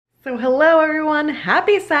So hello everyone,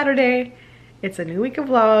 happy Saturday. It's a new week of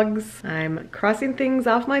vlogs. I'm crossing things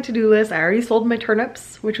off my to-do list. I already sold my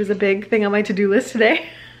turnips, which was a big thing on my to-do list today.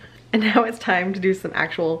 And now it's time to do some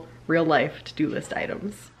actual real life to-do list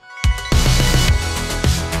items.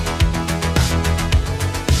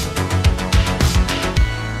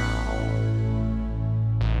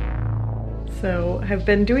 So I've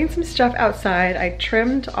been doing some stuff outside. I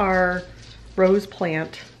trimmed our rose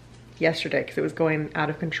plant yesterday because it was going out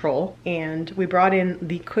of control, and we brought in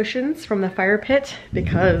the cushions from the fire pit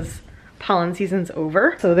because pollen season's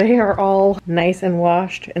over. So they are all nice and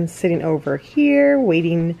washed and sitting over here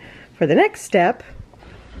waiting for the next step.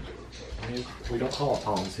 We don't call it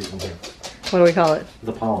pollen season here. What do we call it?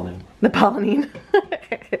 The pollening. The pollening.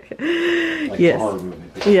 Like yes.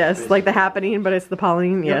 Yes, like the happening, but it's the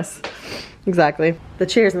pollening. Yep. Yes, exactly. The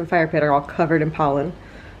chairs in the fire pit are all covered in pollen.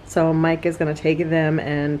 So Mike is gonna take them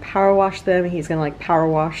and power wash them. He's gonna like power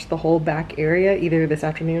wash the whole back area either this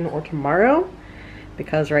afternoon or tomorrow.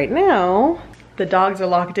 Because right now, the dogs are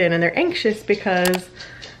locked in and they're anxious because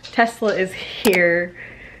Tesla is here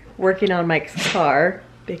working on Mike's car,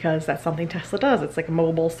 because that's something Tesla does. It's like a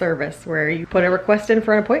mobile service where you put a request in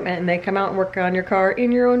for an appointment and they come out and work on your car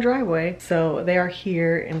in your own driveway. So they are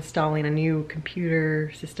here installing a new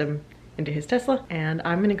computer system into his Tesla, and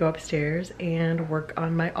I'm gonna go upstairs and work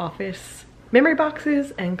on my office memory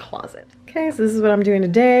boxes and closet. Okay, so this is what I'm doing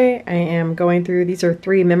today. I am going through, these are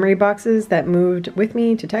 3 memory boxes that moved with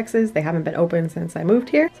me to Texas. They haven't been open since I moved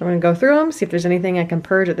here. So I'm gonna go through them, see if there's anything I can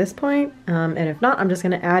purge at this point. And if not, I'm just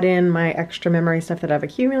gonna add in my extra memory stuff that I've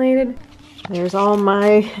accumulated. There's all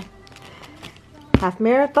my half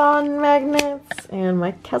marathon magnets and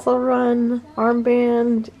my Kessel Run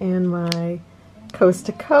armband and my Coast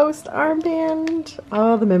to Coast armband.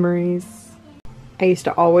 All the memories. I used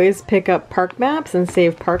to always pick up park maps and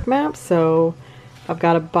save park maps, so I've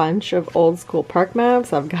got a bunch of old school park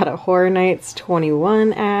maps. I've got a Horror Nights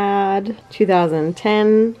 21 ad,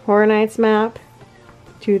 2010 Horror Nights map,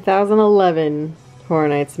 2011 Horror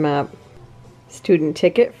Nights map, student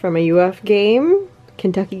ticket from a UF game,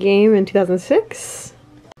 Kentucky game in 2006,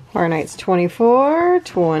 Horror Nights 24,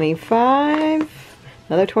 25,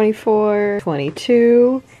 another 24,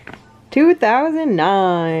 22,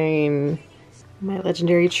 2009. My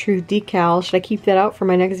Legendary Truth decal. Should I keep that out for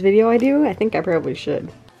my next video I do? I think I probably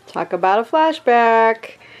should. Talk about a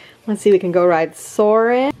flashback. Let's see, we can go ride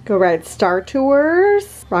Soarin', go ride Star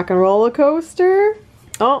Tours, Rock and Roller Coaster.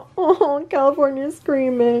 Oh, California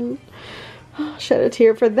Screamin'. Shed a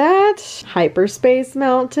tear for that. Hyperspace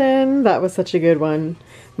Mountain. That was such a good one.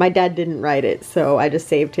 My dad didn't ride it, so I just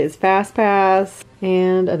saved his Fast Pass.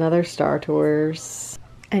 And another Star Tours.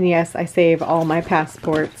 And yes, I save all my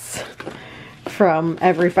passports from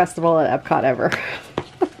every festival at Epcot ever.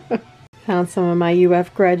 Found some of my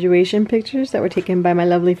UF graduation pictures that were taken by my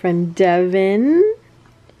lovely friend Devin.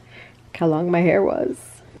 Look how long my hair was.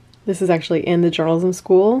 This is actually in the journalism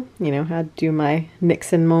school. You know, had to do my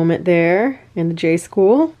Nixon moment there in the J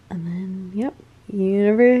school. And then, yep,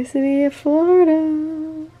 University of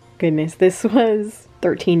Florida. Goodness, this was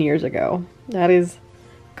 13 years ago. That is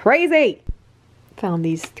crazy. Found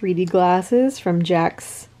these 3D glasses from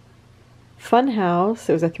Jack's Fun House.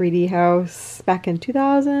 It was a 3D house back in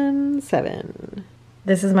 2007.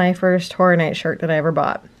 This is my first Horror Night shirt that I ever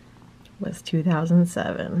bought. It was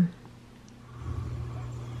 2007.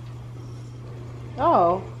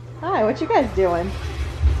 Oh, hi, what you guys doing?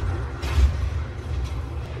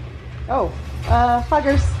 Oh,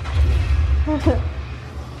 huggers.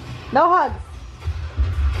 No hugs.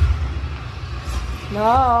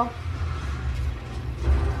 No.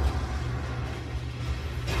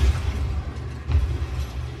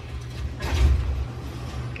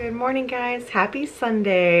 Good morning, guys. Happy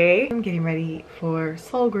Sunday. I'm getting ready for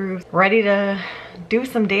Soul Groove. Ready to do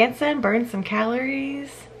some dancing, burn some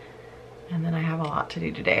calories, and then I have a lot to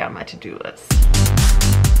do today on my to-do list.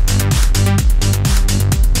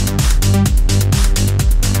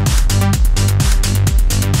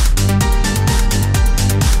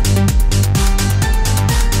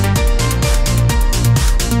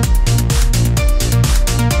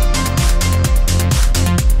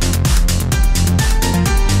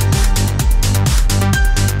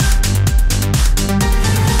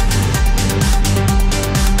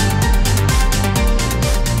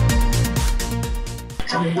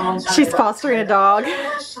 She's fostering a dog.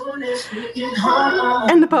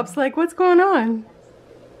 And the pup's like, what's going on?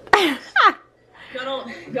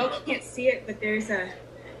 Y'all can't see it, but there's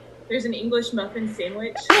an English muffin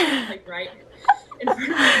sandwich like right in front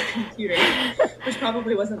of my computer, which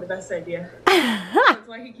probably wasn't the best idea. That's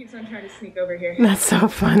why he keeps on trying to sneak over here. That's so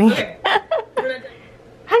funny. Okay.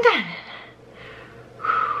 Hi I'm done.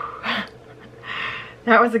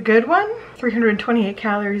 That was a good one. 328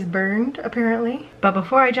 calories burned, apparently. But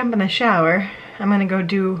before I jump in the shower, I'm gonna go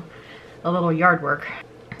do a little yard work.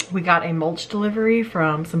 We got a mulch delivery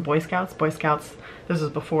from some Boy Scouts. This was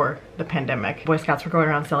before the pandemic. Boy Scouts were going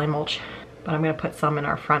around selling mulch, but I'm gonna put some in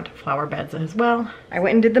our front flower beds as well. I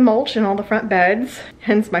went and did the mulch in all the front beds,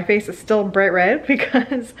 hence my face is still bright red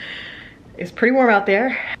because it's pretty warm out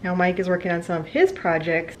there. Now Mike is working on some of his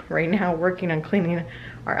projects. Right now working on cleaning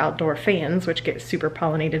our outdoor fans, which get super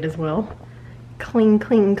pollinated as well.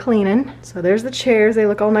 Cleaning. So there's the chairs, they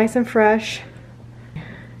look all nice and fresh.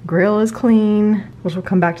 Grill is clean, which we'll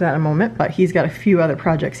come back to that in a moment, but he's got a few other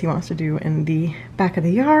projects he wants to do in the back of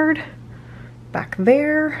the yard. Back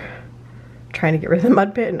there. Trying to get rid of the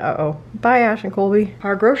mud pit and uh-oh. Bye Ash and Colby.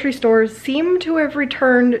 Our grocery stores seem to have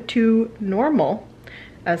returned to normal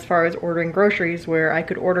as far as ordering groceries, where I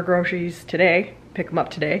could order groceries today, pick them up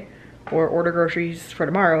today, or order groceries for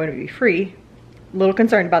tomorrow and it'd be free. A little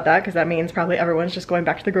concerned about that because that means probably everyone's just going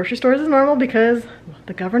back to the grocery stores as normal because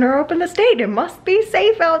the governor opened the state. It must be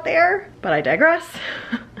safe out there. But I digress.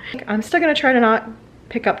 I'm still gonna try to not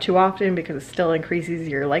pick up too often because it still increases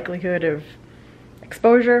your likelihood of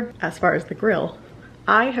exposure. As far as the grill,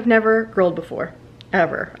 I have never grilled before,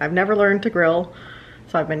 ever. I've never learned to grill.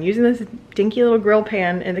 So I've been using this dinky little grill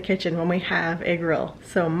pan in the kitchen when we have a grill.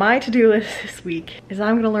 So my to-do list this week is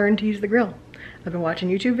I'm gonna learn to use the grill. I've been watching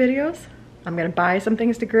YouTube videos. I'm gonna buy some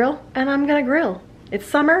things to grill and I'm gonna grill. It's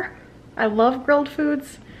summer. I love grilled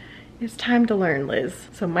foods. It's time to learn, Liz.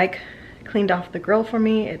 So Mike cleaned off the grill for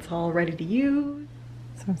me. It's all ready to use.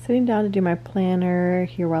 So I'm sitting down to do my planner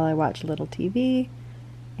here while I watch a little TV.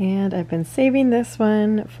 And I've been saving this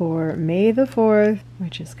one for May the 4th,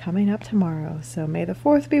 which is coming up tomorrow. So May the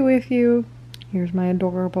 4th be with you. Here's my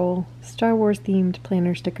adorable Star Wars themed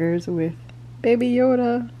planner stickers with Baby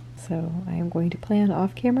Yoda. So I am going to plan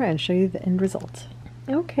off camera and show you the end result.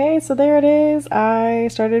 Okay, so there it is. I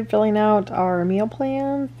started filling out our meal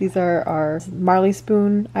plans. These are our Marley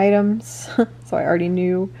Spoon items. So I already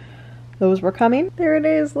knew those were coming. There it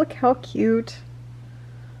is. Look how cute.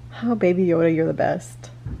 Oh, Baby Yoda, you're the best.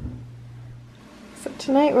 So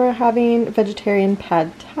tonight we're having vegetarian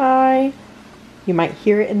pad thai. You might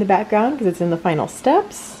hear it in the background because it's in the final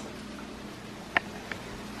steps.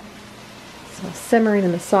 So simmering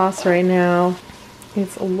in the sauce right now.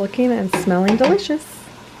 It's looking and smelling delicious.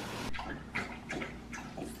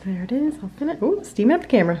 There it is. I'll finish. Oh, steaming up the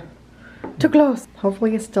camera. Too close.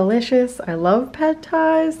 Hopefully it's delicious. I love pad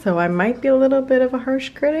thai, so I might be a little bit of a harsh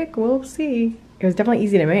critic. We'll see. It was definitely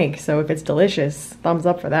easy to make, so if it's delicious, thumbs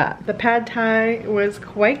up for that. The pad thai was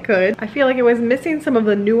quite good. I feel like it was missing some of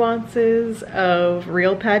the nuances of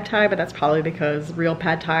real pad thai, but that's probably because real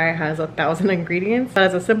pad thai has 1,000 ingredients. That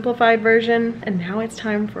is a simplified version. And now it's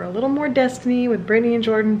time for a little more destiny with Brittany and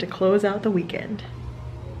Jordan to close out the weekend.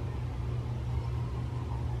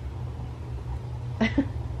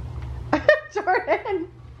 Jordan!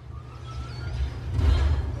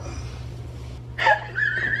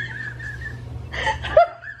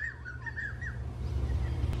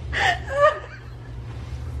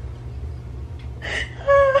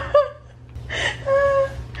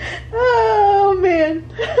 Oh man.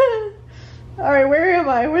 Alright, where am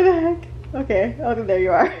I? Where the heck? Okay, oh, there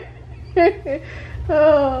you are.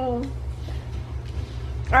 Oh.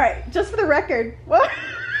 Alright, just for the record. What?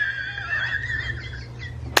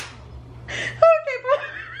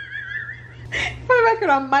 For the record,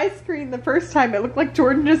 on my screen the first time it looked like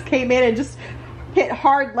Jordan just came in and just hit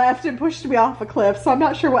hard left and pushed me off a cliff, so I'm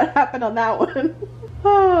not sure what happened on that one.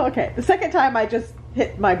 Oh, okay. The second time I just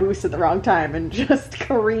hit my boost at the wrong time and just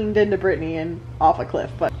careened into Brittany and off a cliff.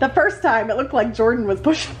 But the first time it looked like Jordan was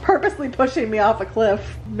purposely pushing me off a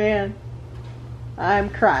cliff. Man, I'm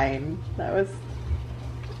crying. That was...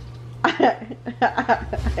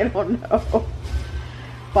 I don't know.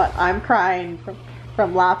 But I'm crying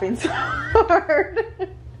from laughing so hard.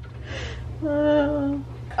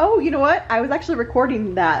 Oh, you know what? I was actually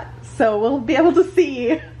recording that, so we'll be able to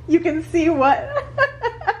see. You can see what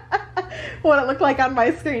what it looked like on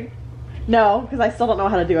my screen. No, because I still don't know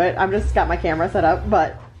how to do it. I've just got my camera set up,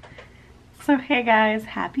 but. So hey guys,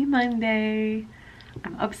 happy Monday.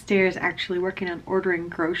 I'm upstairs actually working on ordering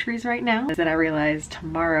groceries right now. Then I realized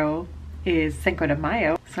tomorrow is Cinco de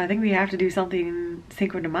Mayo. So I think we have to do something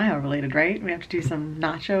Cinco de Mayo related, right? We have to do some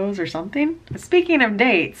nachos or something. But speaking of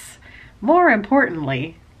dates, more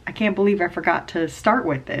importantly, I can't believe I forgot to start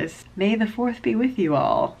with this. May the 4th be with you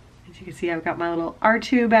all. As you can see, I've got my little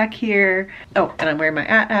R2 back here. Oh, and I'm wearing my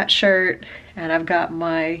at shirt, and I've got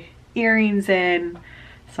my earrings in.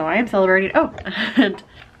 So I am celebrating. Oh, and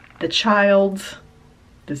the child's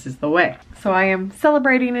this is the way. So I am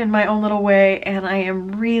celebrating in my own little way, and I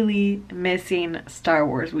am really missing Star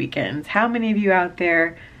Wars weekends. How many of you out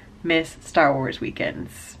there miss Star Wars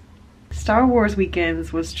weekends? Star Wars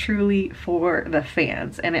weekends was truly for the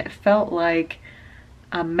fans, and it felt like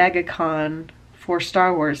a MegaCon for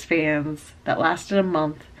Star Wars fans that lasted a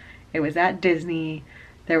month. It was at Disney.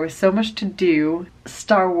 There was so much to do.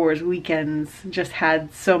 Star Wars weekends just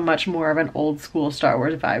had so much more of an old school Star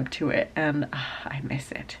Wars vibe to it, and I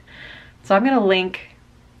miss it. So I'm gonna link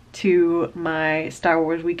to my Star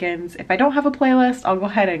Wars weekends. If I don't have a playlist, I'll go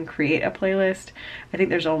ahead and create a playlist. I think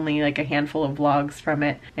there's only like a handful of vlogs from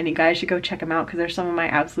it, and you guys should go check them out because they're some of my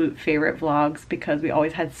absolute favorite vlogs because we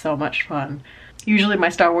always had so much fun. Usually my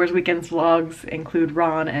Star Wars weekends vlogs include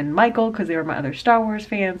Ron and Michael because they were my other Star Wars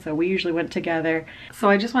fans, so we usually went together. So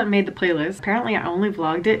I just went and made the playlist. Apparently I only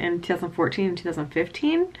vlogged it in 2014 and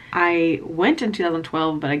 2015. I went in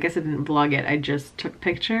 2012, but I guess I didn't vlog it. I just took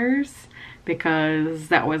pictures because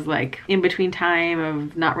that was like in between time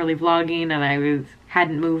of not really vlogging, and I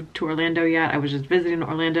hadn't moved to Orlando yet. I was just visiting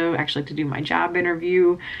Orlando actually to do my job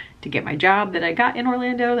interview, to get my job that I got in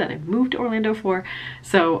Orlando, that I moved to Orlando for.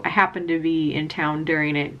 So I happened to be in town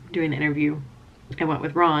during it, doing the interview. I went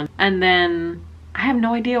with Ron. And then I have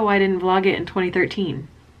no idea why I didn't vlog it in 2013.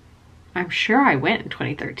 I'm sure I went in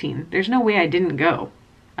 2013. There's no way I didn't go.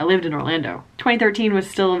 I lived in Orlando. 2013 was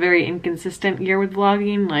still a very inconsistent year with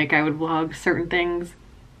vlogging. Like I would vlog certain things,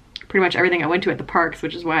 pretty much everything I went to at the parks,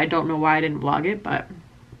 which is why I don't know why I didn't vlog it, but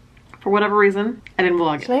for whatever reason, I didn't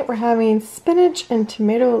vlog it. Tonight we're having spinach and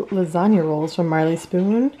tomato lasagna rolls from Marley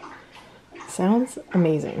Spoon. Sounds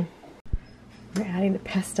amazing. We're adding the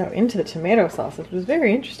pesto into the tomato sauce, which was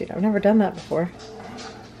very interesting. I've never done that before.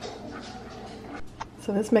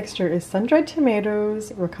 So this mixture is sun-dried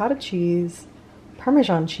tomatoes, ricotta cheese,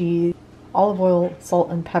 Parmesan cheese, olive oil,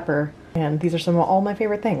 salt, and pepper. And these are some of all my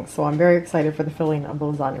favorite things, so I'm very excited for the filling of the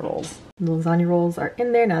lasagna rolls. The lasagna rolls are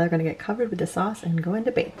in there. Now they're gonna get covered with the sauce and go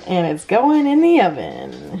into bake. And it's going in the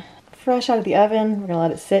oven. Fresh out of the oven, we're gonna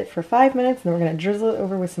let it sit for 5 minutes, and then we're gonna drizzle it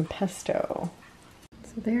over with some pesto.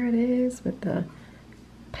 So there it is with the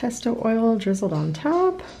pesto oil drizzled on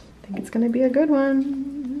top. I think it's gonna be a good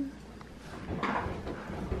one.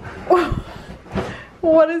 Whoa.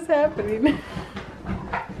 What is happening?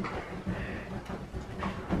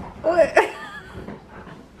 What?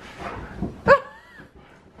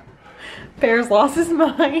 Bear's lost his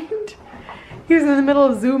mind. He was in the middle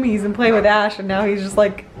of zoomies and playing with Ash, and now he's just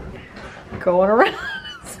like going around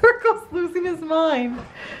in circles, losing his mind.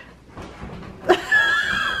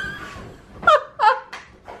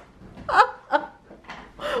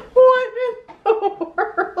 What in the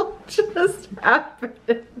world just happened?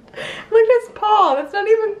 Look at his paw, that's not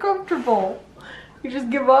even comfortable. You just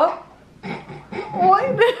give up? What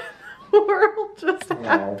in the world just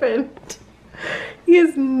happened? He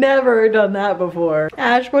has never done that before.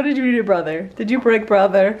 Ash, what did you do, brother? Did you break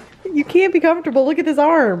brother? You can't be comfortable. Look at his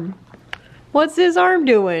arm. What's his arm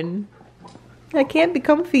doing? I can't be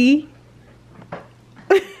comfy.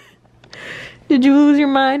 Did you lose your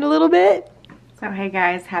mind a little bit? So hey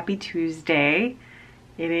guys, happy Tuesday.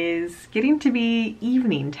 It is getting to be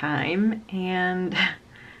evening time, and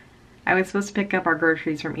I was supposed to pick up our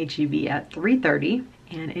groceries from HEB at 3:30,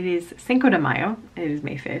 and it is Cinco de Mayo. It is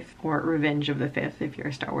May 5th, or Revenge of the 5th if you're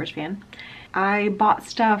a Star Wars fan. I bought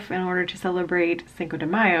stuff in order to celebrate Cinco de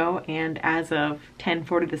Mayo, and as of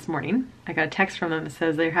 10:40 this morning, I got a text from them that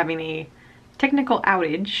says they're having a technical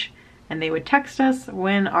outage, and they would text us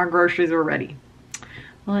when our groceries were ready.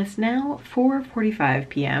 Well, it's now 4:45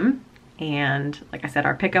 p.m. and like I said,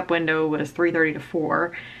 our pickup window was 3:30 to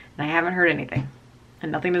 4, and I haven't heard anything.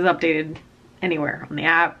 And nothing is updated anywhere on the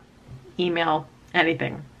app, email,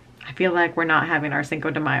 anything. I feel like we're not having our Cinco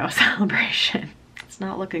de Mayo celebration. It's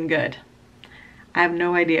not looking good. I have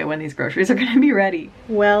no idea when these groceries are gonna be ready.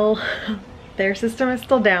 Well, their system is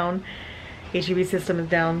still down. HEB system is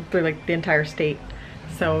down through like the entire state.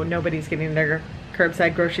 So nobody's getting their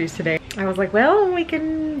curbside groceries today. I was like, well, we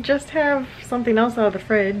can just have something else out of the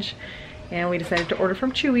fridge. And we decided to order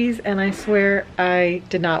from Chewy's, and I swear I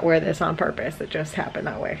did not wear this on purpose. It just happened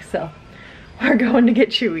that way. So we're going to get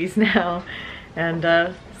Chewy's now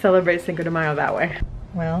and celebrate Cinco de Mayo that way.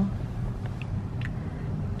 Well,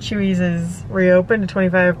 Chewy's is reopened to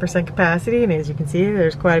 25% capacity, and as you can see,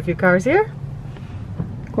 there's quite a few cars here.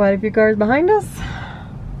 Quite a few cars behind us.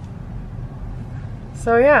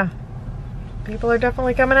 So yeah, people are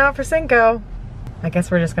definitely coming out for Cinco. I guess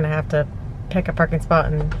we're just gonna have to pick a parking spot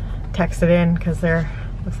and text it in because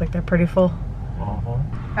looks like they're pretty full.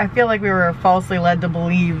 I feel like we were falsely led to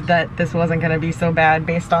believe that this wasn't gonna be so bad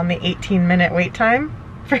based on the 18-minute wait time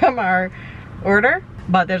from our order.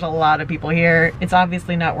 but there's a lot of people here. It's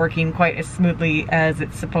obviously not working quite as smoothly as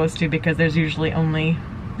it's supposed to because there's usually only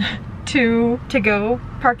 2 to-go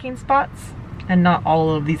parking spots and not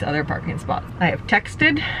all of these other parking spots. I have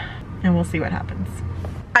texted and we'll see what happens.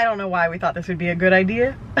 I don't know why we thought this would be a good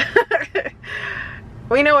idea.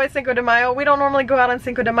 We know it's Cinco de Mayo. We don't normally go out on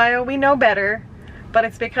Cinco de Mayo. We know better. But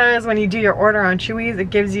it's because when you do your order on Chewy's, it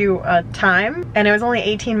gives you a time, and it was only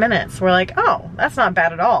 18 minutes. We're like, oh, that's not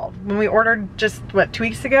bad at all. When we ordered just, what, 2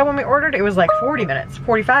 weeks ago when we ordered, it was like 40 minutes,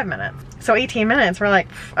 45 minutes. So 18 minutes, we're like,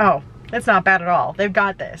 oh, it's not bad at all. They've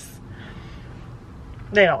got this.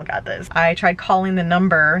 They don't got this. I tried calling the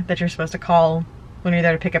number that you're supposed to call when you're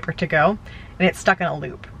there to pick up your to-go, and it's stuck in a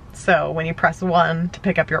loop. So when you press 1 to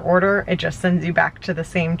pick up your order, it just sends you back to the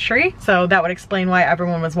same tree. So that would explain why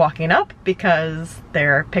everyone was walking up, because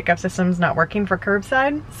their pickup system's not working for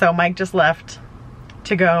curbside. So Mike just left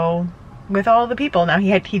to go with all the people. Now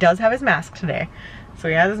he does have his mask today. So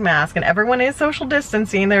he has his mask and everyone is social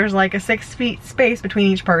distancing. There's like a 6 feet space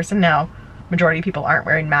between each person. Now, majority of people aren't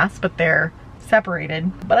wearing masks, but they're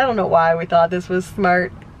separated. But I don't know why we thought this was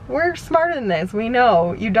smart. We're smarter than this. We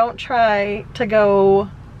know you don't try to go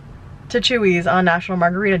to Chewy's on National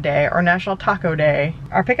Margarita Day or National Taco Day.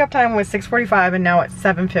 Our pickup time was 6:45 and now it's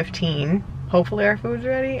 7:15. Hopefully our food's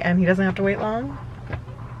ready and he doesn't have to wait long.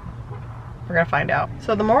 We're gonna find out.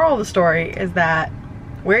 So the moral of the story is that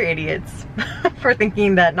we're idiots for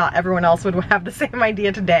thinking that not everyone else would have the same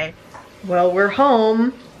idea today. Well, we're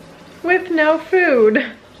home with no food.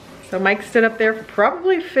 So Mike stood up there for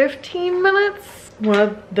probably 15 minutes. One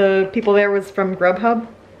of the people there was from Grubhub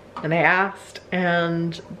and they asked,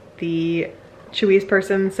 and the Chewy's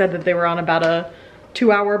person said that they were on about a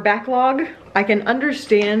 2-hour backlog. I can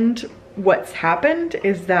understand what's happened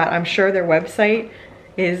is that I'm sure their website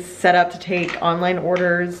is set up to take online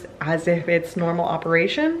orders as if it's normal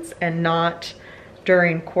operations and not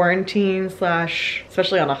during quarantine slash,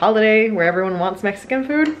 especially on a holiday where everyone wants Mexican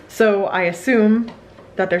food. So I assume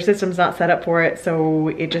that their system's not set up for it, so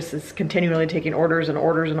it just is continually taking orders and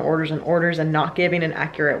orders and orders and orders and not giving an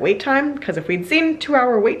accurate wait time, because if we'd seen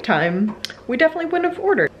 2-hour wait time, we definitely wouldn't have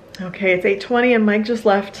ordered. Okay, it's 8:20 and Mike just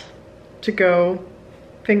left to go,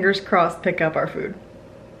 fingers crossed, pick up our food.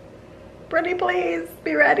 Brittany, please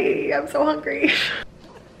be ready. I'm so hungry.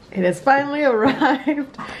 It has finally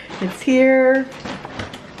arrived. It's here.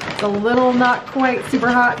 It's a little not quite super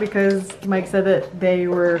hot because Mike said that they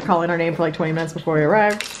were calling our name for like 20 minutes before we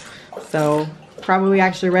arrived. So probably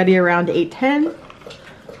actually ready around 8:10.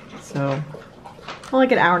 So I'm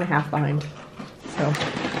like an hour and a half behind. So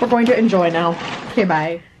we're going to enjoy now. Okay,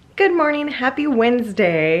 bye. Good morning, happy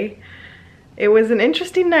Wednesday. It was an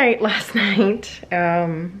interesting night last night.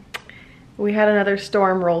 We had another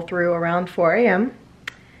storm roll through around 4 a.m.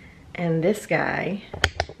 and this guy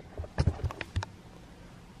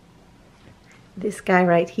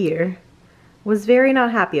right here was very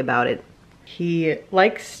not happy about it. He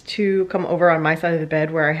likes to come over on my side of the bed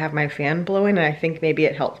where I have my fan blowing, and I think maybe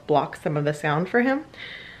it helps block some of the sound for him.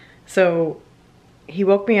 So he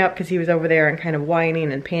woke me up because he was over there and kind of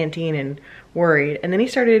whining and panting and worried. And then he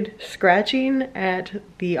started scratching at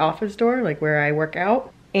the office door, like where I work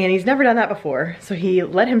out. And he's never done that before. So he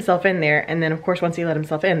let himself in there. And then of course, once he let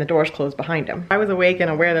himself in, the doors closed behind him. I was awake and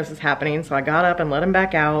aware this was happening. So I got up and let him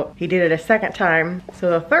back out. He did it a second time. So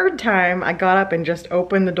the third time I got up and just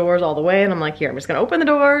opened the doors all the way. And I'm like, here, I'm just gonna open the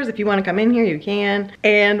doors. If you wanna come in here, you can.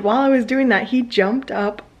 And while I was doing that, he jumped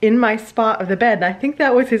up in my spot of the bed. And I think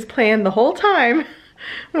that was his plan the whole time,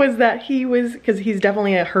 was that he was, because he's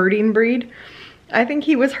definitely a herding breed. I think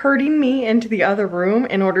he was herding me into the other room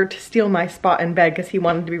in order to steal my spot in bed because he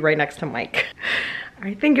wanted to be right next to Mike.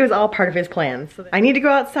 I think it was all part of his plan. So I need to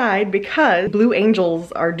go outside because Blue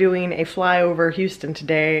Angels are doing a flyover Houston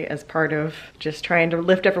today as part of just trying to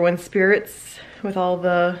lift everyone's spirits with all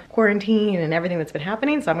the quarantine and everything that's been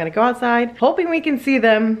happening. So I'm gonna go outside, hoping we can see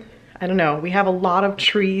them. I don't know, we have a lot of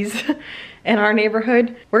trees in our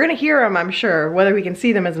neighborhood. We're gonna hear them, I'm sure. Whether we can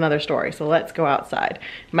see them is another story, so let's go outside.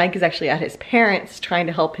 Mike is actually at his parents' trying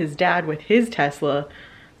to help his dad with his Tesla,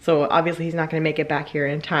 so obviously he's not gonna make it back here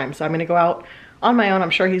in time. So I'm gonna go out on my own. I'm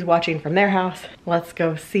sure he's watching from their house. Let's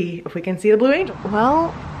go see if we can see the Blue Angel.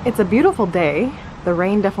 Well, it's a beautiful day. The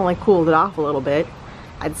rain definitely cooled it off a little bit.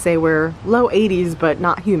 I'd say we're low 80s, but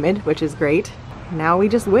not humid, which is great. Now we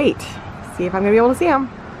just wait, see if I'm gonna be able to see him.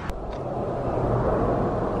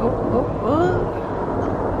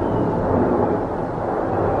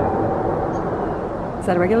 Is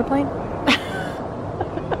that a regular plane?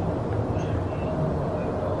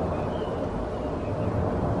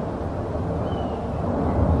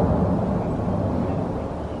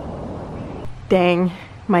 Dang,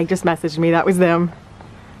 Mike just messaged me, that was them.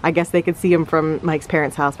 I guess they could see them from Mike's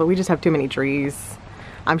parents' house, but we just have too many trees.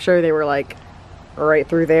 I'm sure they were like right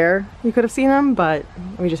through there. You could have seen them, but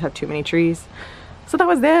we just have too many trees. So that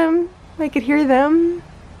was them. I could hear them.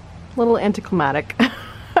 A little anticlimactic.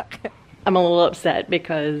 I'm a little upset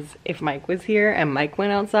because if Mike was here and Mike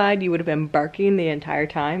went outside, you would have been barking the entire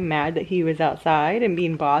time, mad that he was outside and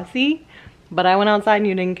being bossy. But I went outside and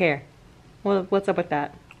you didn't care. Well, what's up with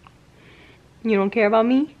that? You don't care about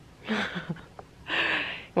me?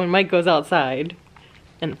 When Mike goes outside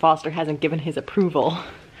and Foster hasn't given his approval,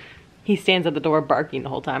 he stands at the door barking the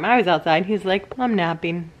whole time. I was outside, he's like, I'm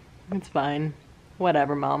napping. It's fine.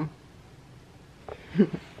 Whatever, Mom.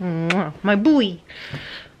 My boy.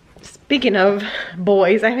 Speaking of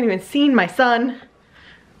boys, I haven't even seen my son.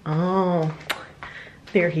 Oh,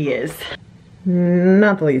 there he is.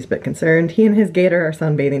 Not the least bit concerned. He and his gator are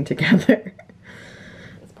sunbathing together.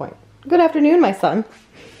 At this point. Good afternoon, my son.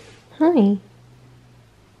 Hi.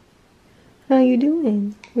 How you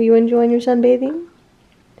doing? Were you enjoying your sunbathing?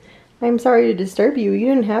 I'm sorry to disturb you. You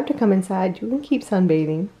didn't have to come inside. You can keep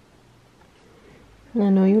sunbathing. I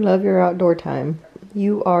know you love your outdoor time.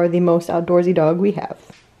 You are the most outdoorsy dog we have.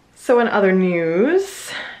 So in other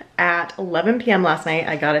news, at 11 p.m. last night,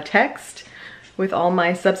 I got a text with all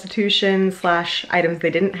my substitution / items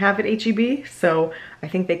they didn't have at H-E-B. So I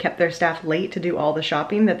think they kept their staff late to do all the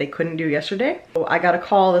shopping that they couldn't do yesterday. So I got a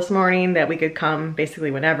call this morning that we could come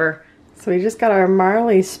basically whenever. So we just got our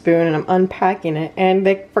Marley spoon and I'm unpacking it and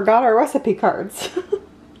they forgot our recipe cards.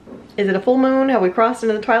 Is it a full moon? Have we crossed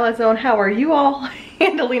into the twilight zone? How are you all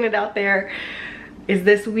handling it out there? Is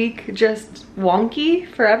this week just wonky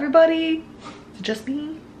for everybody? Is it just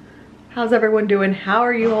me? How's everyone doing? How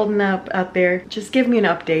are you holding up out there? Just give me an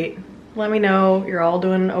update. Let me know you're all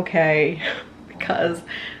doing okay because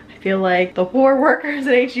I feel like the poor workers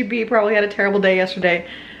at H-E-B probably had a terrible day yesterday.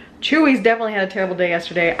 Chewy's definitely had a terrible day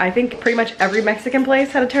yesterday. I think pretty much every Mexican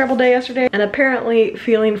place had a terrible day yesterday. And apparently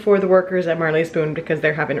feeling for the workers at Marley Spoon because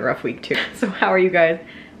they're having a rough week too. So how are you guys?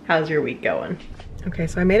 How's your week going? Okay,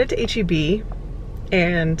 so I made it to H-E-B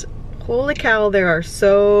and holy cow, there are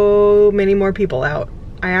so many more people out.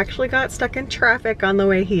 I actually got stuck in traffic on the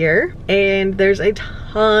way here and there's a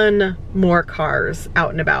ton more cars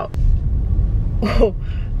out and about. Oh,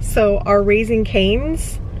 so our Raising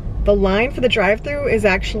Cane's, the line for the drive-thru is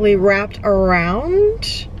actually wrapped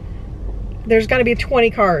around. There's gotta be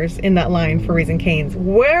 20 cars in that line for Raising Cane's.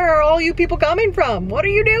 Where are all you people coming from? What are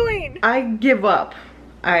you doing? I give up.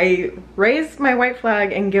 I raise my white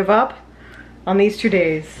flag and give up on these 2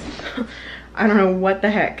 days. I don't know what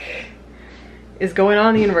the heck is going on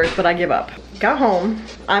in the universe, but I give up. Got home,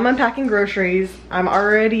 I'm unpacking groceries. I'm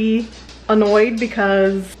already annoyed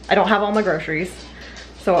because I don't have all my groceries.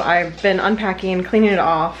 So I've been unpacking, cleaning it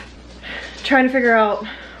off, trying to figure out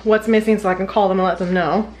what's missing so I can call them and let them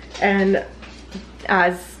know. And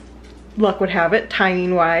as luck would have it,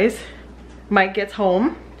 timing wise, Mike gets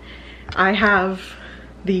home. I have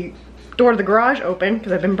the door to the garage open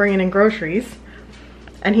because I've been bringing in groceries,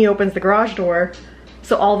 and he opens the garage door,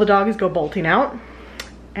 so all the dogs go bolting out.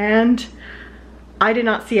 And I did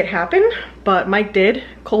not see it happen, but Mike did.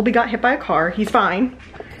 Colby got hit by a car. He's fine,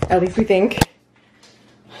 at least we think.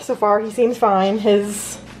 So far he seems fine.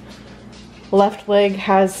 His left leg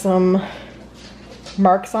has some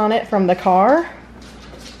marks on it from the car,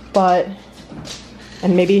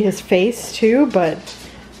 and maybe his face too, but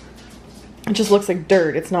it just looks like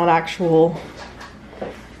dirt. It's not actual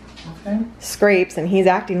scrapes, and he's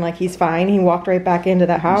acting like he's fine. He walked right back into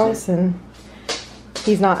the house and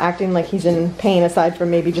he's not acting like he's in pain aside from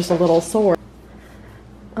maybe just a little sore.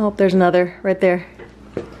 Oh, there's another right there.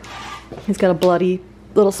 He's got a bloody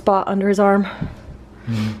little spot under his arm.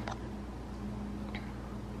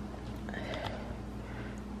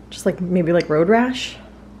 Just like maybe like road rash.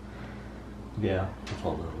 Yeah, that's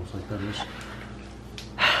all that looks like that is.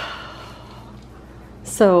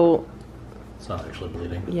 So it's not actually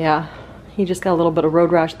bleeding. Yeah, he just got a little bit of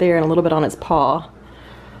road rash there and a little bit on his paw.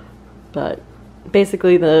 But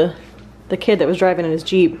basically the kid that was driving in his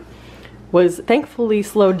Jeep was thankfully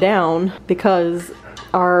slowed down because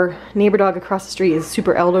our neighbor dog across the street is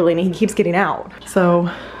super elderly and he keeps getting out.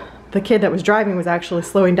 So the kid that was driving was actually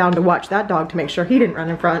slowing down to watch that dog to make sure he didn't run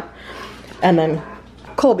in front. And then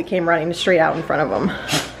Colby came running straight out in front of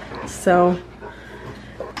him. So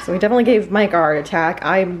we definitely gave Mike a heart attack.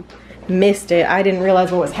 I missed it. I didn't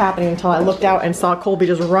realize what was happening until I looked out and saw Colby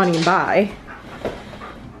just running by.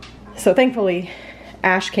 So thankfully,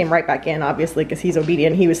 Ash came right back in, obviously, because he's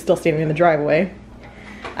obedient. He was still standing in the driveway.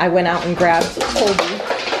 I went out and grabbed Colby.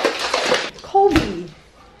 Colby!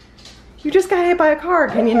 You just got hit by a car,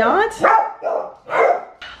 can you not?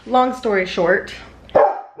 Long story short,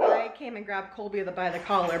 came and grabbed Colby by the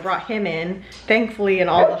collar, brought him in. Thankfully, in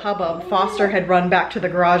all the hubbub, Foster had run back to the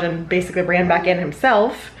garage and basically ran back in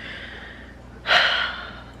himself.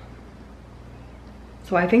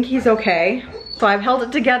 So I think he's okay. So I've held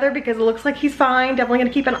it together because it looks like he's fine. Definitely gonna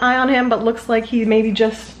keep an eye on him, but looks like he maybe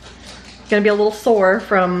just gonna be a little sore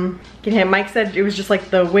from getting hit. Mike said it was just like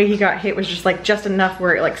the way he got hit was just like just enough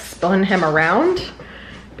where it like spun him around.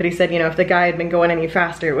 But he said, you know, if the guy had been going any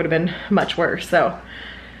faster, it would have been much worse. So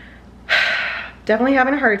definitely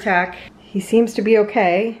having a heart attack. He seems to be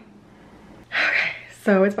okay. Okay,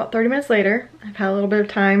 so it's about 30 minutes later. I've had a little bit of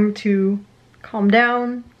time to calm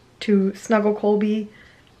down, to snuggle Colby.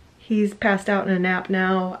 He's passed out in a nap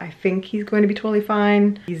now. I think he's going to be totally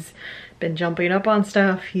fine. He's been jumping up on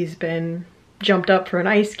stuff. He's been jumped up for an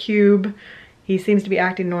ice cube. He seems to be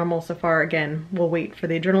acting normal so far. Again, we'll wait for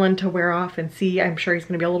the adrenaline to wear off and see. I'm sure he's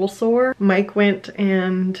gonna be a little sore. Mike went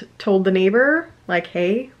and told the neighbor, like,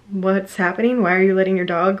 hey, what's happening? Why are you letting your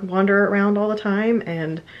dog wander around all the time?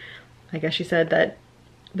 And I guess she said that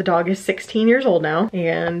the dog is 16 years old now,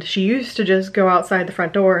 and she used to just go outside the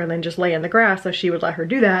front door and then just lay in the grass, so she would let her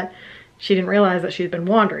do that. She didn't realize that she'd been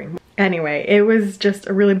wandering. Anyway, it was just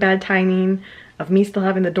a really bad timing of me still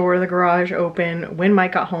having the door of the garage open when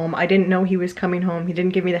Mike got home. I didn't know he was coming home. He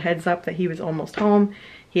didn't give me the heads up that he was almost home.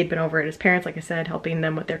 He had been over at his parents', like I said, helping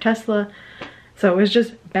them with their Tesla. So it was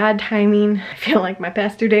just bad timing. I feel like my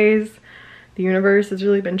past 2 days, the universe has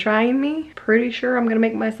really been trying me. Pretty sure I'm gonna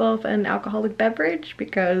make myself an alcoholic beverage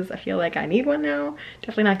because I feel like I need one now.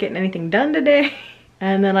 Definitely not getting anything done today.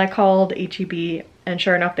 And then I called HEB, and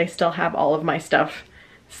sure enough, they still have all of my stuff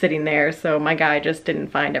sitting there. So my guy just didn't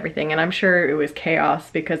find everything, and I'm sure it was chaos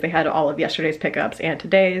because they had all of yesterday's pickups and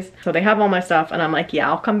today's. So they have all my stuff, and I'm like, yeah,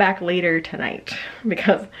 I'll come back later tonight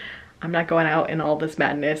because I'm not going out in all this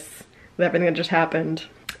madness with everything that just happened.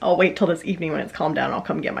 I'll wait till this evening when it's calmed down. I'll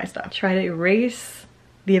come get my stuff. Try to erase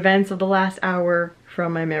the events of the last hour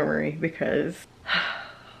from my memory because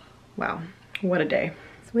wow, what a day.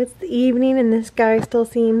 So it's the evening and this guy still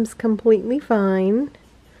seems completely fine.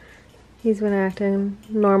 He's been acting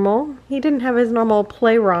normal. He didn't have his normal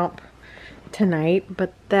play romp tonight,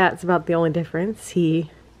 but that's about the only difference.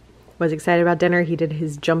 He was excited about dinner. He did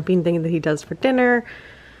his jumping thing that he does for dinner.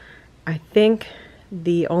 I think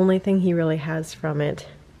the only thing he really has from it,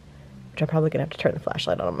 which I'm probably gonna have to turn the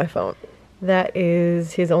flashlight on my phone, that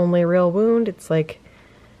is his only real wound. It's like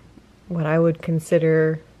what I would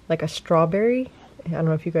consider like a strawberry. I don't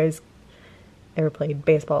know if you guys ever played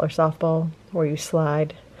baseball or softball where you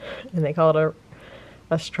slide and they call it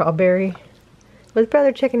a strawberry. His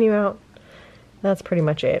brother checking you out. That's pretty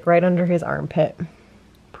much it. Right under his armpit.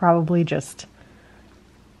 Probably just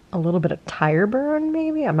a little bit of tire burn,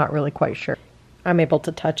 maybe? I'm not really quite sure. I'm able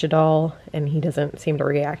to touch it all, and he doesn't seem to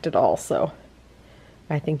react at all, so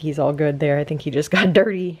I think he's all good there. I think he just got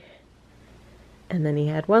dirty. And then he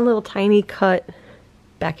had one little tiny cut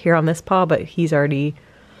back here on this paw, but he's already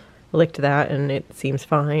licked that, and it seems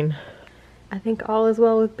fine. I think all is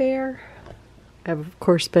well with Bear. I've of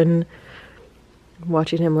course been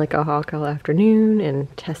watching him like a hawk all afternoon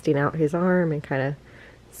and testing out his arm and kind of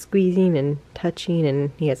squeezing and touching,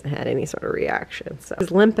 and he hasn't had any sort of reaction. So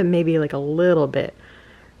he's limping maybe like a little bit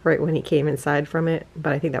right when he came inside from it,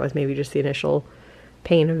 but I think that was maybe just the initial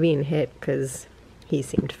pain of being hit because he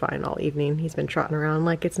seemed fine all evening. He's been trotting around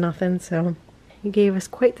like it's nothing, so he gave us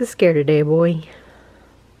quite the scare today, boy.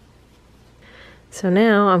 So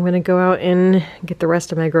now I'm gonna go out and get the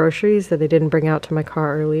rest of my groceries that they didn't bring out to my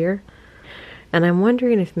car earlier. And I'm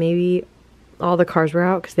wondering if maybe all the cars were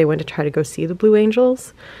out because they went to try to go see the Blue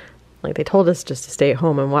Angels. Like they told us just to stay at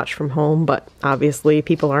home and watch from home, but obviously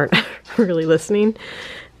people aren't really listening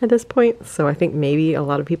at this point. So I think maybe a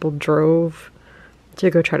lot of people drove to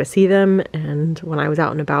go try to see them. And when I was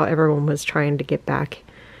out and about, everyone was trying to get back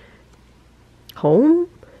home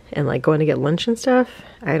and like going to get lunch and stuff.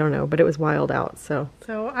 I don't know, but it was wild out. So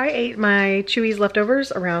I ate my Chewy's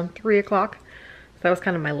leftovers around 3 o'clock. That was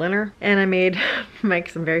kind of my dinner. And I made Mike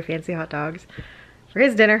some very fancy hot dogs for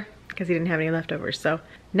his dinner because he didn't have any leftovers. So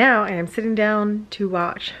now I am sitting down to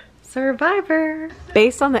watch Survivor.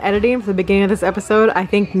 Based on the editing for the beginning of this episode, I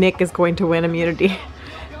think Nick is going to win immunity.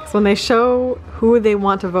 So when they show who they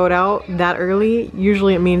want to vote out that early,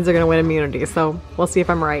 usually it means they're gonna win immunity. So we'll see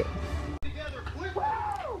if I'm right.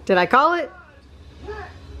 Did I call it?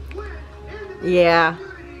 Yeah,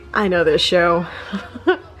 I know this show.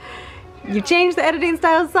 You changed the editing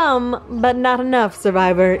style some, but not enough,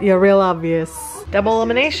 Survivor. You're real obvious. Double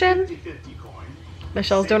elimination.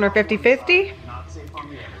 Michelle's doing her 50-50.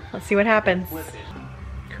 Let's see what happens.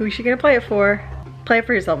 Who's she gonna play it for? Play it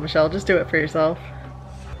for yourself, Michelle. Just do it for yourself.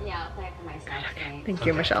 Yeah, I'll play it for myself. Okay. Thank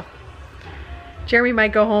you, Michelle. Jeremy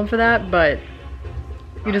might go home for that, but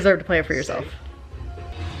you deserve to play it for yourself.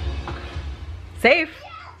 Safe.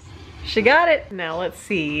 She got it. Now let's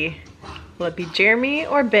see. Will it be Jeremy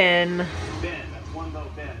or Ben? Ben, that's one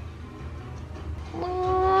vote, Ben.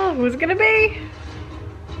 Oh, who's it gonna be?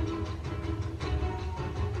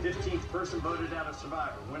 15th person voted out of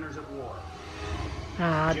Survivor. Winners at war.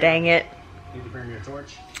 Ah, dang it. Need to bring me a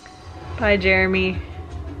torch. Bye, Jeremy.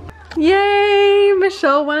 Yay!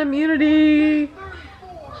 Michelle won immunity.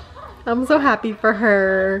 I'm so happy for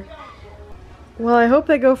her. Well, I hope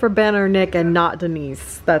they go for Ben or Nick and not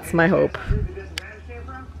Denise. That's my hope.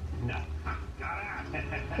 No.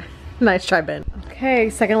 Nice try, Ben. Okay,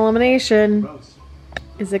 second elimination. Votes.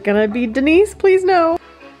 Is it gonna be Denise? Please no.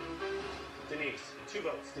 Denise. 2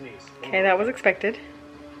 votes, Denise. Okay, that was expected.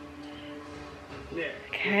 Nick.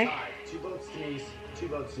 Okay. Tied. 2 votes, Denise. 2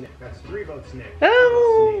 votes, Nick. That's 3 votes, Nick.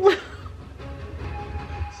 Oh!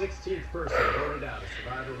 16th person voted out of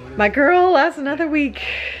Survivor. Winners. My girl lasts another week.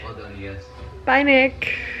 Well done, yes. Bye,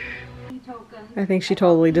 Nick. I think she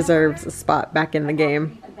totally deserves a spot back in the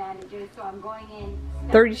game.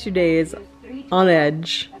 32 days on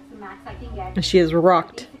Edge. And she has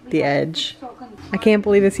rocked the Edge. I can't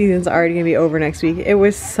believe the season's already gonna be over next week. It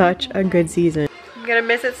was such a good season. I'm gonna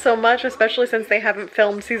miss it so much, especially since they haven't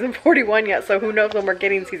filmed season 41 yet, so who knows when we're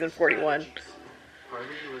getting season 41.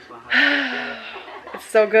 It's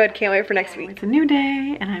so good, can't wait for next week. It's a new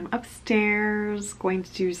day and I'm upstairs going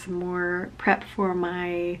to do some more prep for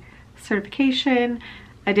my certification.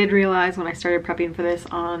 I did realize when I started prepping for this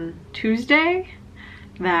on Tuesday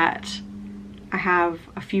that I have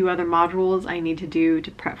a few other modules I need to do to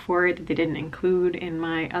prep for it that they didn't include in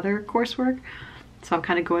my other coursework. So I'm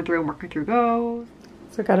kind of going through and working through those.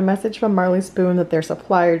 So I got a message from Marley Spoon that their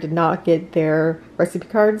supplier did not get their recipe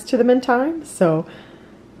cards to them in time. So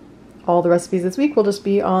all the recipes this week will just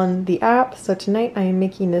be on the app. So tonight I am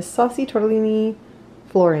making this saucy tortellini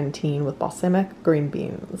Florentine with balsamic green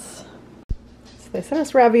beans. So they sent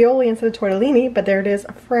us ravioli instead of tortellini, but there it is,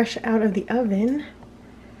 fresh out of the oven.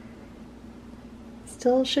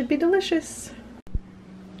 Still should be delicious.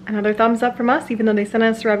 Another thumbs up from us, even though they sent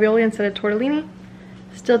us ravioli instead of tortellini.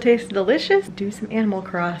 Still tastes delicious. Do some Animal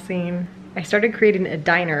Crossing. I started creating a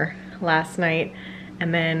diner last night,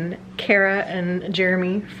 and then Kara and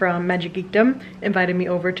Jeremy from Magic Geekdom invited me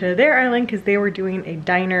over to their island because they were doing a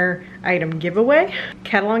diner item giveaway,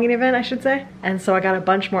 cataloging event I should say, and so I got a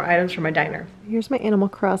bunch more items for my diner. Here's my Animal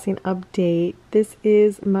Crossing update. This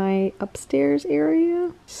is my upstairs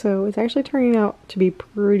area, so it's actually turning out to be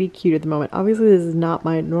pretty cute at the moment. Obviously this is not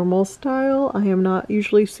my normal style. I am not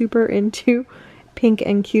usually super into pink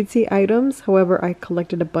and cutesy items. However, I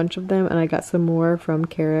collected a bunch of them and I got some more from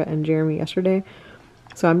Kara and Jeremy yesterday.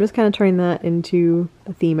 So I'm just kind of turning that into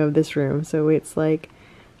the theme of this room. So it's like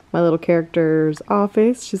my little character's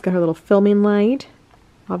office. She's got her little filming light.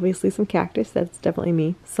 Obviously some cactus, that's definitely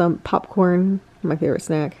me. Some popcorn, my favorite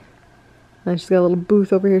snack. And she's got a little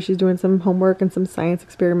booth over here. She's doing some homework and some science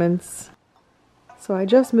experiments. So I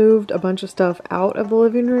just moved a bunch of stuff out of the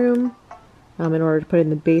living room in order to put it in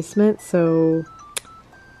the basement. So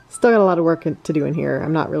still got a lot of work to do in here.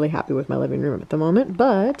 I'm not really happy with my living room at the moment,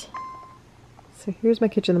 but so here's my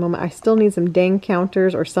kitchen at the moment. I still need some dang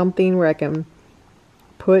counters or something where I can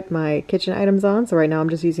put my kitchen items on. So right now I'm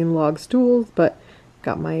just using log stools, but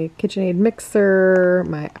got my KitchenAid mixer,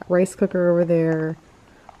 my rice cooker over there.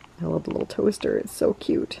 I love the little toaster, it's so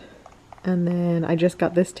cute. And then I just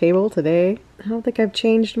got this table today. I don't think I've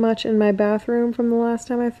changed much in my bathroom from the last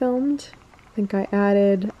time I filmed. I think I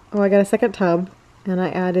added, oh, I got a second tub and I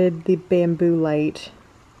added the bamboo light.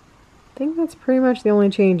 I think that's pretty much the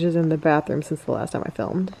only changes in the bathroom since the last time I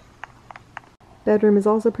filmed. Bedroom is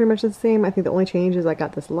also pretty much the same. I think the only change is I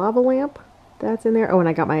got this lava lamp that's in there. Oh, and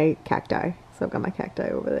I got my cacti. So I've got my cacti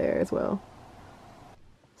over there as well.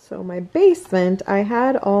 So my basement, I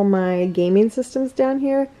had all my gaming systems down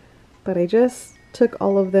here, but I just took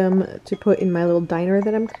all of them to put in my little diner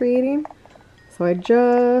that I'm creating. So I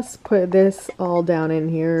just put this all down in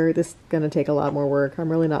here. This is gonna take a lot more work. I'm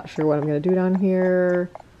really not sure what I'm gonna do down here.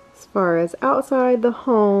 As far as outside the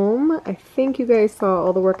home, I think you guys saw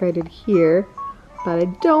all the work I did here, but I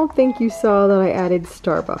don't think you saw that I added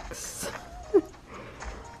Starbucks.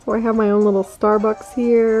 So I have my own little Starbucks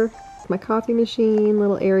here, my coffee machine,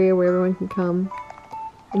 little area where everyone can come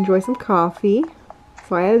enjoy some coffee.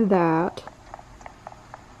 So I added that.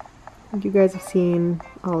 I think you guys have seen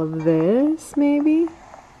all of this, maybe.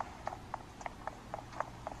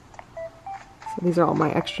 So these are all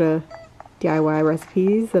my extra DIY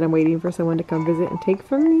recipes that I'm waiting for someone to come visit and take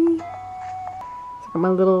from me. So I got my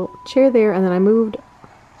little chair there, and then I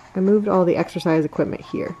moved all the exercise equipment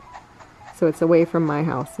here. so it's away from my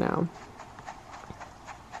house now.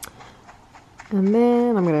 And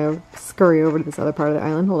then I'm gonna scurry over to this other part of the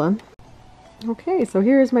island. Hold on. Okay, so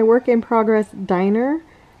here's my work in progress diner.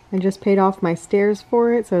 I just paid off my stairs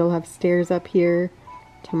for it, so it'll have stairs up here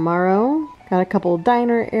tomorrow. Got a couple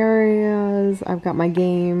diner areas. I've got my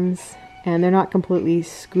games, and they're not completely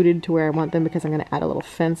scooted to where I want them because I'm gonna add a little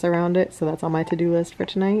fence around it, so that's on my to-do list for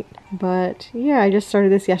tonight. But yeah, I just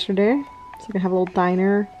started this yesterday, so I can have a little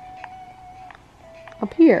diner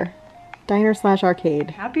up here. Diner slash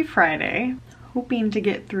arcade. Happy Friday. Hoping to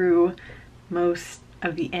get through most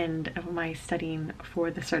of the end of my studying for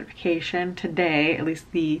the certification today, at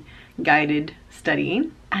least the guided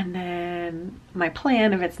studying. And then my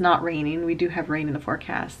plan, if it's not raining, we do have rain in the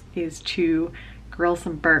forecast, is to grill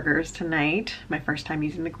some burgers tonight. My first time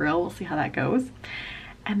using the grill, we'll see how that goes.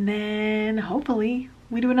 And then hopefully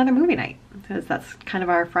we do another movie night, because that's kind of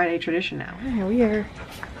our Friday tradition now. Yeah, we are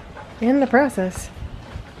in the process.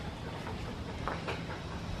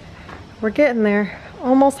 We're getting there.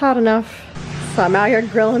 Almost hot enough. So I'm out here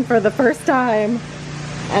grilling for the first time.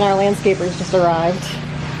 And our landscapers just arrived.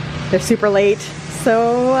 They're super late.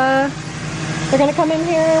 So they're gonna come in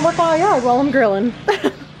here and work on our yard while I'm grilling.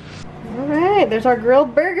 Alright, there's our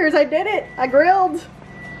grilled burgers. I did it. I grilled.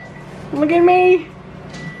 Look at me.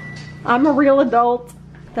 I'm a real adult.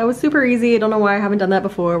 That was super easy. I don't know why I haven't done that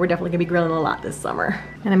before. We're definitely gonna be grilling a lot this summer.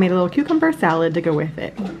 And I made a little cucumber salad to go with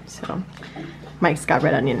it. So Mike's got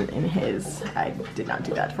red onion in his. I did not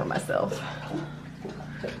do that for myself.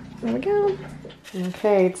 There we go.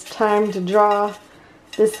 Okay, it's time to draw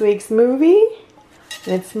this week's movie.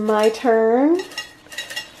 And it's my turn.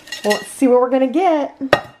 Well, let's see what we're gonna get.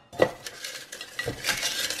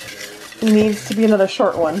 It needs to be another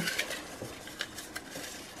short one.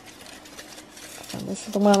 And this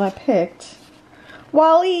is the one I picked.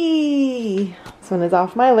 WALL-E! This one is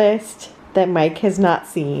off my list that Mike has not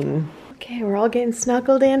seen. Okay, we're all getting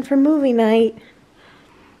snuggled in for movie night.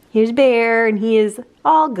 Here's Bear, and he is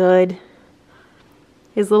all good.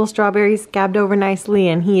 His little strawberry scabbed over nicely,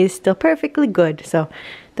 and he is still perfectly good. So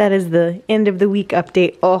that is the end of the week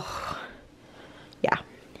update. Oh, yeah.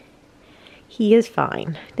 He is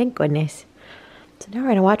fine. Thank goodness. So now we're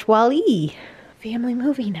gonna watch WALL-E. Family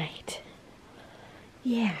movie night.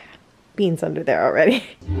 Yeah. Beans under there already.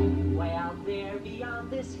 Way out there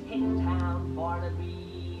beyond this hill town for the beach.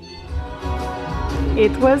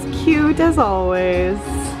 It was cute as always.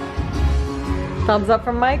 Thumbs up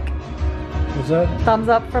from Mike. What's that? Thumbs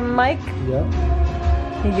up from Mike.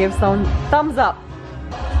 Yeah. He gives some thumbs up.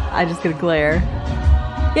 I just get a glare.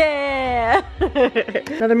 Yeah!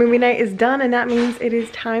 Another movie night is done, and that means it is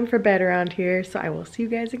time for bed around here. So I will see you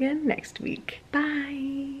guys again next week.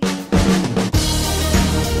 Bye!